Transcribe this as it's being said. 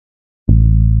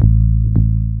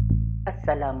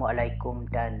Assalamualaikum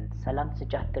dan salam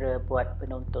sejahtera buat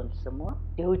penonton semua.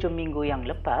 Di hujung minggu yang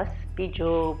lepas,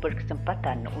 Pijo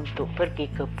berkesempatan untuk pergi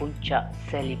ke puncak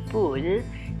Selibüel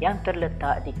yang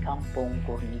terletak di kampung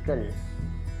Gurnigel.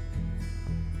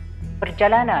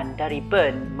 Perjalanan dari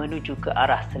Bern menuju ke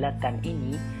arah selatan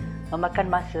ini memakan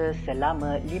masa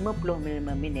selama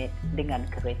 55 minit dengan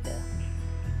kereta.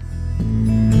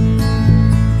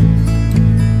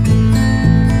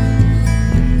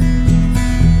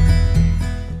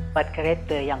 Tempat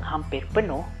kereta yang hampir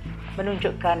penuh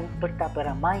menunjukkan betapa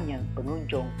ramainya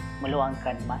pengunjung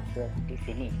meluangkan masa di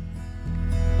sini.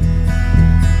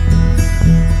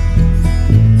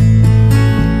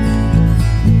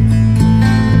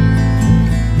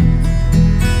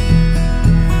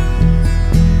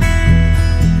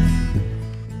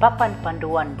 Papan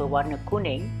panduan berwarna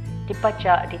kuning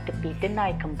dipacak di tepi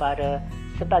denai kembara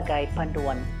sebagai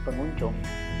panduan pengunjung.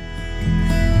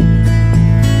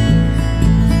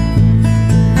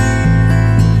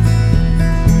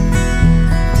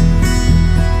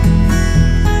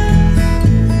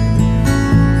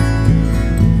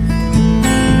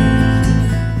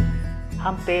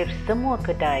 Hampir semua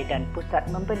kedai dan pusat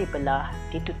membeli belah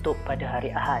ditutup pada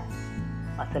hari Ahad.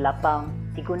 Masa lapang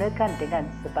digunakan dengan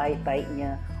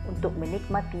sebaik-baiknya untuk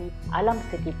menikmati alam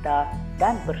sekitar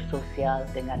dan bersosial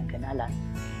dengan kenalan.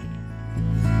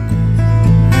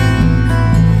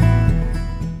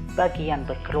 Bagi yang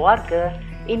berkeluarga,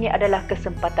 ini adalah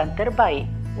kesempatan terbaik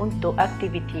untuk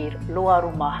aktiviti luar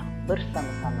rumah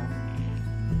bersama-sama.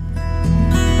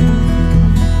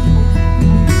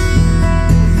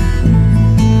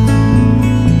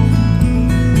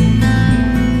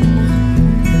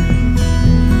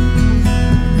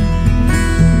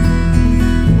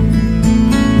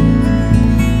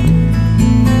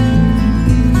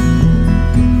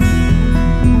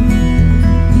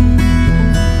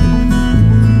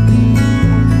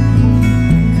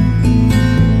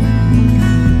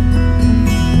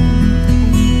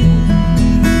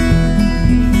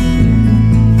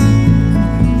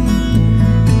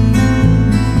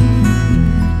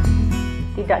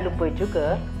 Tidak lupa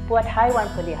juga buat haiwan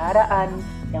peliharaan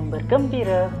yang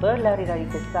bergembira berlari-lari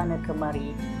ke sana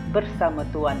kemari bersama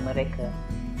tuan mereka.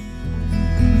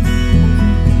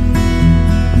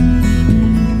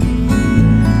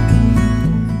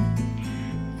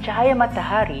 Cahaya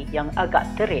matahari yang agak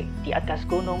terik di atas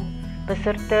gunung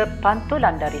beserta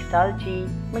pantulan dari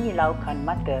salji menyilaukan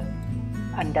mata.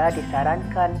 Anda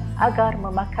disarankan agar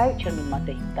memakai cermin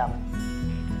mata hitam.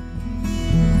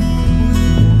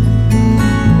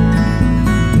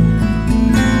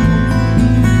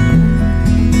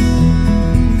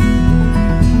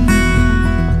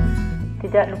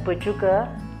 Tidak lupa juga,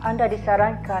 anda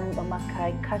disarankan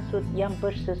memakai kasut yang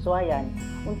bersesuaian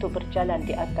untuk berjalan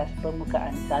di atas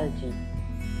permukaan salji.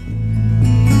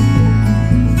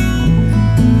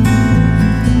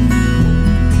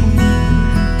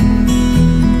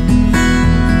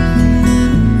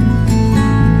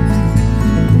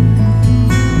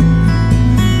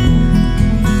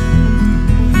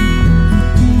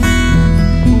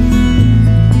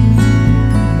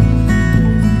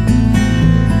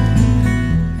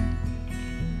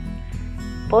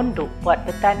 Pondok buat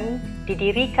petani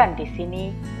didirikan di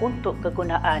sini untuk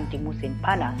kegunaan di musim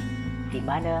panas, di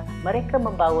mana mereka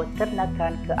membawa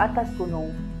ternakan ke atas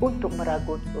gunung untuk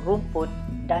meragut rumput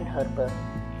dan herba.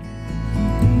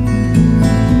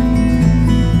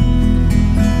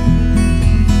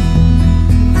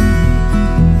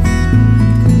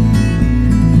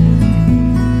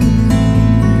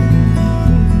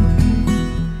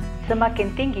 Semakin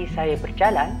tinggi saya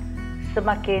berjalan,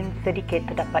 semakin sedikit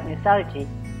terdapatnya salji.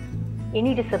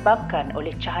 Ini disebabkan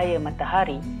oleh cahaya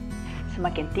matahari.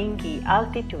 Semakin tinggi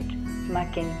altitude,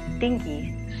 semakin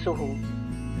tinggi suhu.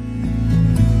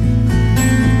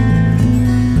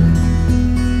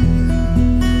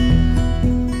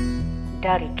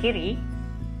 Dari kiri,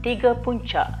 3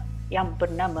 puncak yang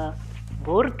bernama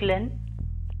Gurnigel,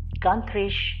 Gurnigel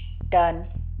dan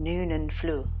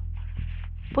Gurnigel.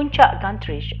 Puncak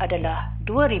Gurnigel adalah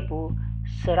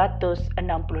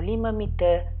 2,165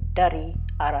 meter dari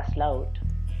aras laut.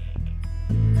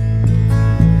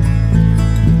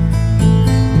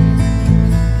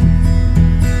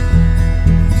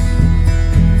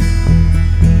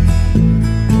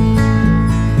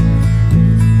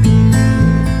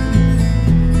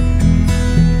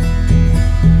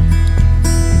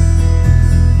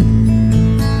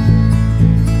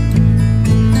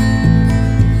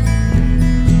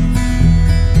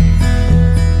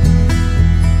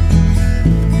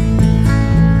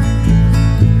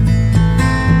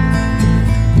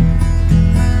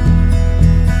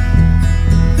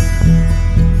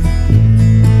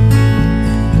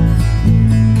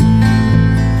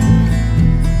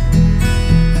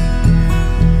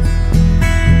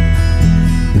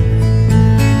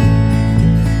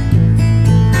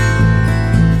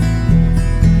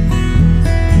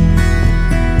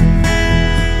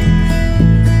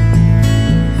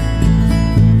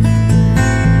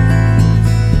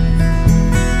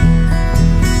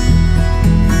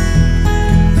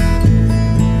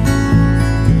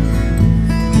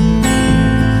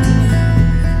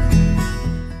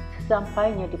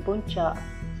 Sesampainya di puncak,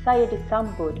 saya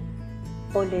disambut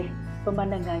oleh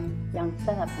pemandangan yang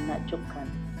sangat menakjubkan.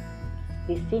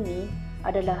 Di sini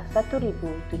adalah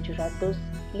 1,750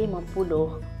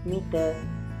 meter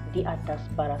di atas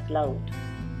paras laut.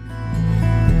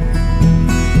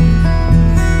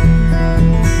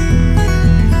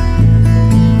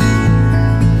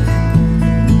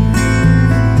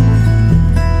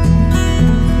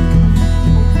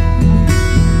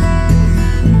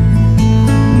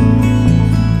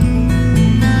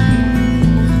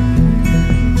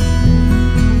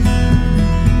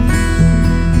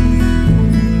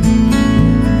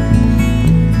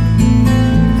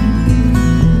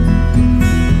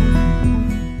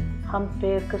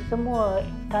 Hampir kesemua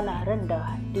tanah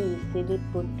rendah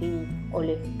diseliputi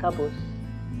oleh kabus.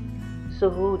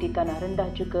 Suhu di tanah rendah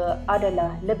juga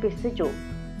adalah lebih sejuk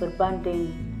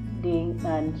berbanding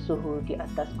dengan suhu di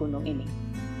atas gunung ini.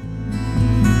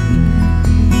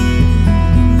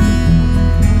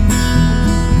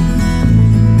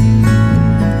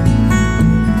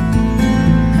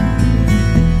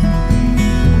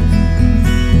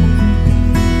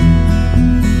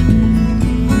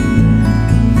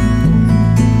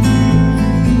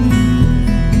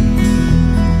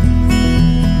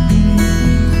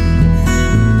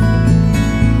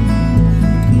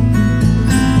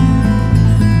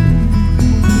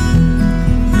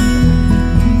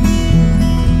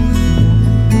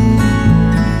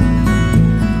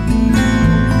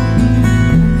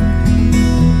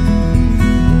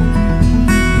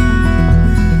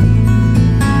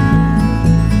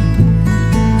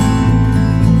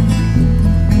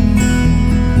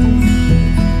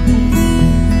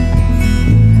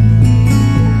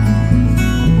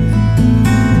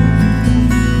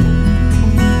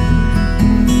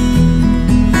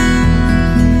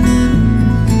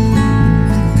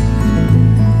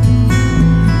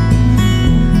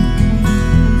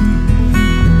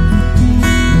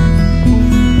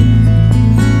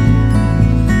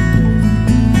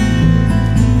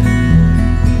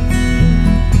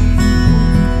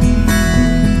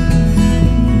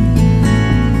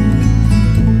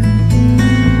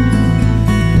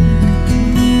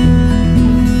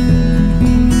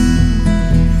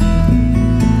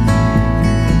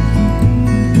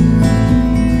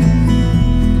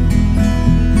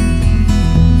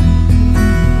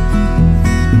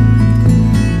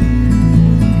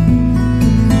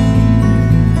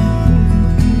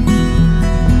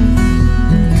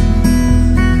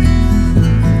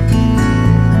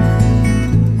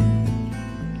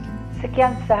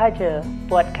 Sekian sahaja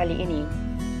buat kali ini.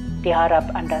 Diharap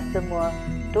anda semua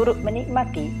turut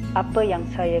menikmati apa yang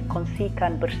saya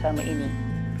kongsikan bersama ini.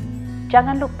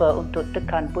 Jangan lupa untuk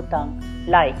tekan butang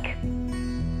like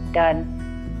dan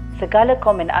segala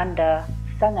komen anda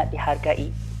sangat dihargai.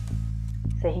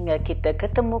 Sehingga kita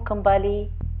ketemu kembali.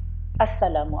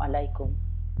 Assalamualaikum.